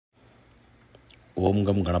Om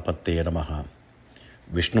Gam Ganapatye Namaha.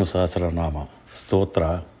 Vishnusharasanama.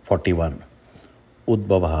 Stotra 41.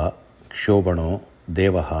 Udbhavaḥ, kṣobhaṇo,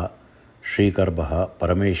 devaḥ, śrīgarbhaḥ,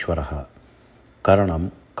 parameśvaraḥ.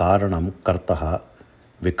 Karaṇaṃ, kāraṇaṃ, kartā,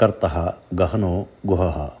 vikartā, gahano,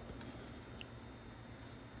 guhaḥ.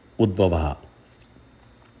 Udbhavaḥ.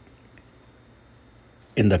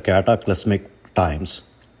 In the cataclysmic times,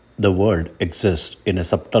 the world exists in a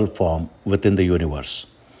subtle form within the universe.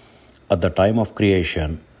 At the time of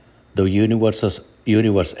creation, the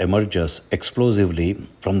universe emerges explosively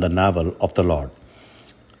from the navel of the Lord.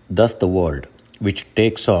 Thus the world, which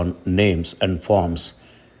takes on names and forms,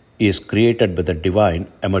 is created with a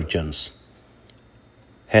divine emergence.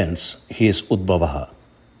 Hence, he is udbhavaḥ.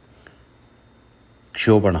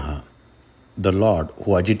 Kṣobhaṇo. The Lord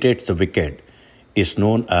who agitates the wicked is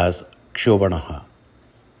known as kṣobhaṇo.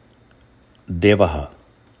 Devaḥ.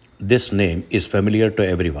 This name is familiar to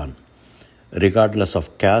everyone. Regardless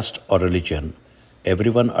of caste or religion,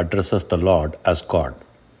 everyone addresses the Lord as God.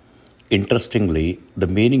 Interestingly, the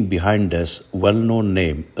meaning behind this well-known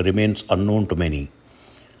name remains unknown to many.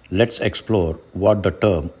 Let's explore what the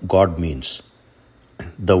term God means.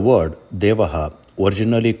 The word devaḥ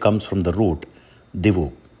originally comes from the root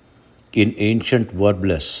divu. In ancient verb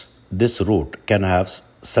lists, this root can have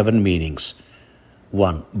 7 meanings.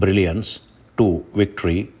 1. Brilliance. 2.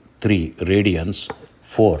 Victory. 3. Radiance.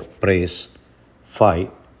 4. Praise. 5.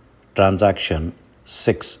 Transaction.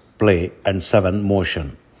 6. Play. And 7.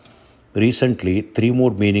 Motion. Recently, 3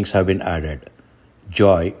 more meanings have been added: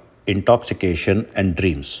 joy, intoxication, and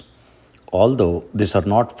dreams. Although these are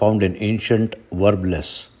not found in ancient verb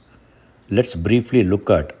lists, let's briefly look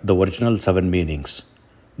at the original 7 meanings.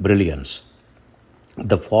 Brilliance.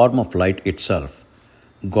 The form of light itself.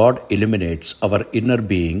 God illuminates our inner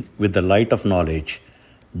being with the light of knowledge,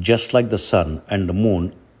 just like the sun and the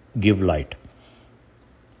moon give light.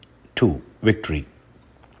 2. Victory.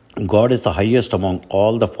 God is the highest among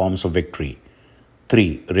all the forms of victory.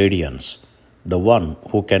 3. Radiance. The one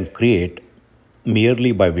who can create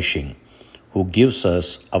merely by wishing, who gives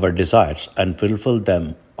us our desires and fulfill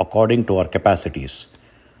them according to our capacities.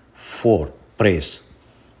 4. Praise.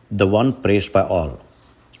 The one praised by all,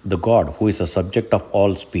 the God who is the subject of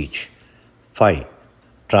all speech. 5.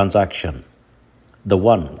 Transaction. The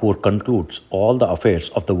one who concludes all the affairs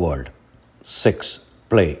of the world. 6.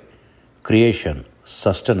 Play. Creation,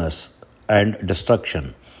 sustenance, and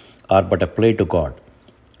destruction are but a play to God.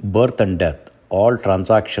 Birth and death, all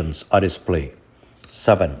transactions are his play.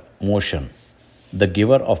 7. Motion. The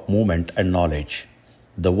giver of movement and knowledge,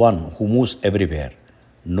 the one who moves everywhere,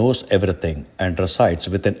 knows everything, and resides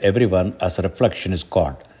within everyone as a reflection is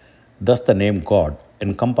God. Thus the name God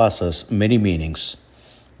encompasses many meanings.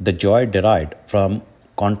 The joy derived from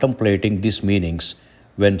contemplating these meanings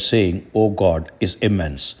when saying, "O God," is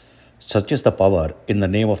immense. Such is the power in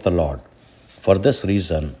the name of the Lord. For this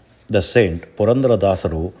reason, the saint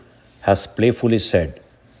Purandara has playfully said,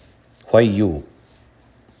 "Why you?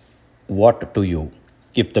 What to you?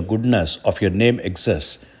 If the goodness of your name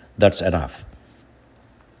exists, that's enough."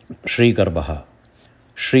 śrīgarbhaḥ.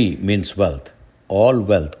 Śrī means wealth. All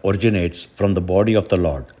wealth originates from the body of the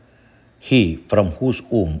Lord. He from whose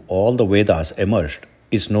womb all the Vedas emerged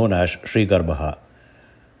is known as śrīgarbhaḥ.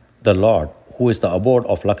 The Lord, who is the abode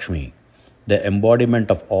of Lakshmi, the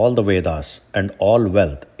embodiment of all the Vedas and all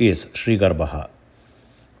wealth, is śrīgarbhaḥ.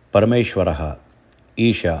 Parameśvaraḥ.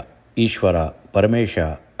 Isha, Ishvara,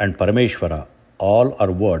 Paramesha, and Parameshvara all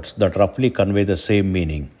are words that roughly convey the same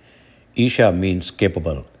meaning. Isha means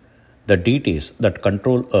capable. The deities that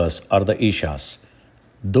control us are the Ishas.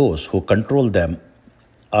 Those who control them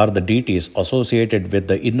are the deities associated with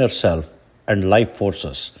the inner self and life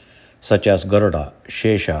forces, such as Garuda,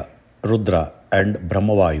 Shesha, Rudra, and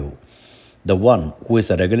Brahmavayu. The one who is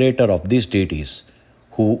the regulator of these deities,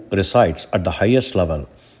 who resides at the highest level,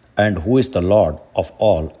 and who is the Lord of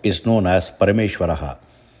all, is known as parameśvaraḥ.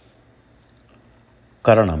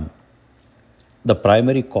 karaṇaṃ. The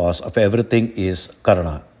primary cause of everything is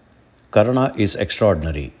karana. Karana is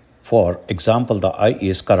extraordinary. For example, the eye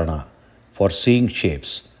is karana for seeing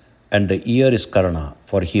shapes, and the ear is karana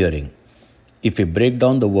for hearing. If we break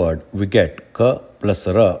down the word, we get ka plus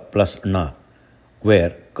ra plus na,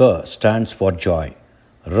 where ka stands for joy,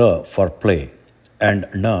 ra for play, and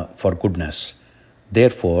na for goodness.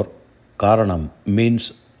 Therefore, karaṇaṃ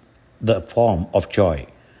means the form of joy,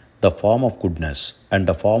 the form of goodness, and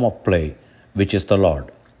the form of play, which is the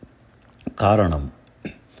Lord. Karaṇaṃ.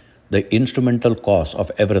 The instrumental cause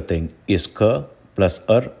of everything is ka plus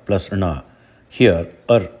plus na. Here,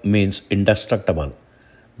 means indestructible.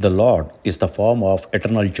 The Lord is the form of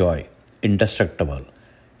eternal joy, indestructible.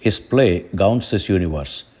 His play gowns this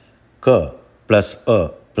universe. Ka plus a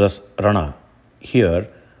plus rana. Here,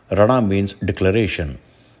 rana means declaration.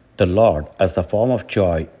 The Lord, as the form of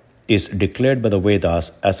joy, is declared by the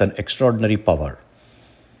Vedas as an extraordinary power.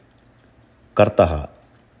 Kartā,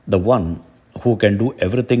 the one who can do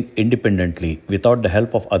everything independently without the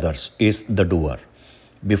help of others, is the doer.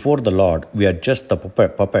 Before the Lord, we are just the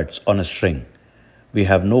puppets on a string. We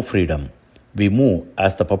have no freedom. We move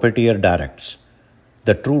as the puppeteer directs.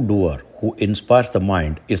 The true doer who inspires the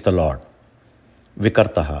mind is the Lord.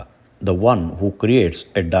 Vikartā, the one who creates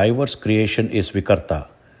a diverse creation, is vikartā.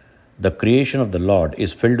 The creation of the Lord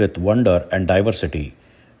is filled with wonder and diversity.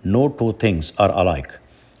 No two things are alike.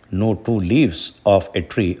 No two leaves of a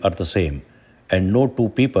tree are the same, and no two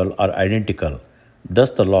people are identical. Thus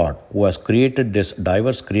the Lord, who has created this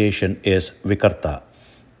diverse creation, is vikartā.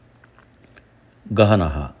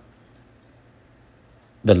 Gahano.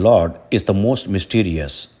 The Lord is the most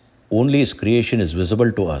mysterious. Only His creation is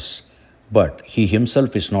visible to us, but He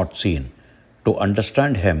Himself is not seen. To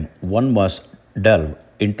understand Him, one must delve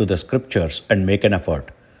into the scriptures and make an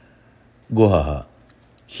effort. Guhaḥ.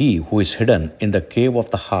 He who is hidden in the cave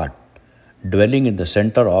of the heart, dwelling in the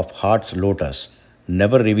center of heart's lotus,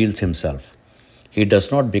 never reveals himself. He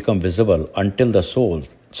does not become visible until the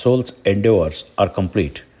soul's endeavors are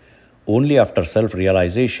complete. Only after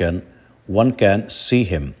self-realization one can see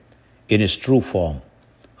Him in His true form.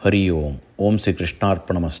 Hari Om. Om Sri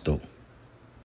Krishnarpanamastu.